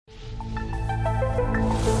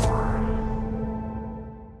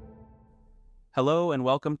Hello and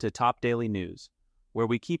welcome to Top Daily News, where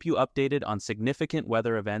we keep you updated on significant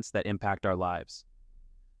weather events that impact our lives.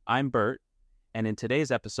 I'm Bert, and in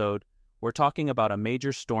today's episode, we're talking about a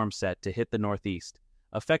major storm set to hit the Northeast,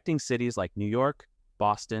 affecting cities like New York,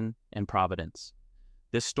 Boston, and Providence.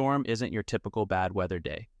 This storm isn't your typical bad weather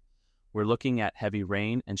day. We're looking at heavy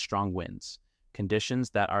rain and strong winds,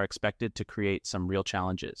 conditions that are expected to create some real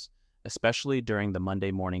challenges, especially during the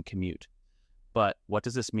Monday morning commute. But what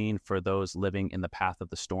does this mean for those living in the path of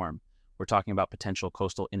the storm? We're talking about potential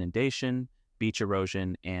coastal inundation, beach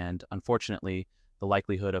erosion, and, unfortunately, the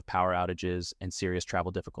likelihood of power outages and serious travel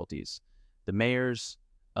difficulties. The mayors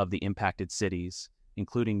of the impacted cities,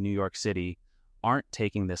 including New York City, aren't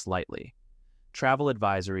taking this lightly. Travel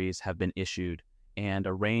advisories have been issued, and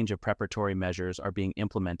a range of preparatory measures are being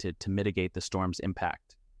implemented to mitigate the storm's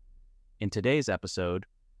impact. In today's episode,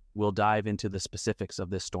 we'll dive into the specifics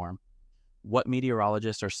of this storm, what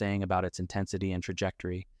meteorologists are saying about its intensity and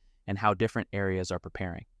trajectory, and how different areas are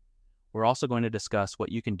preparing. We're also going to discuss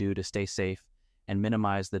what you can do to stay safe and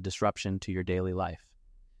minimize the disruption to your daily life.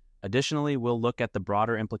 Additionally, we'll look at the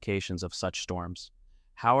broader implications of such storms.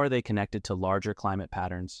 How are they connected to larger climate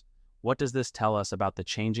patterns? What does this tell us about the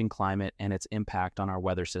changing climate and its impact on our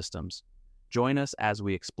weather systems? Join us as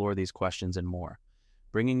we explore these questions and more,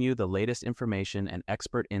 bringing you the latest information and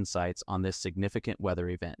expert insights on this significant weather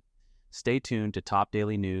event. Stay tuned to Top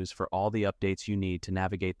Daily News for all the updates you need to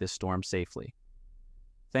navigate this storm safely.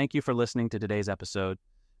 Thank you for listening to today's episode.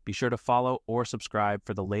 Be sure to follow or subscribe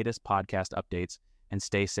for the latest podcast updates and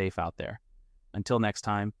stay safe out there. Until next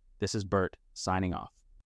time, this is Bert signing off.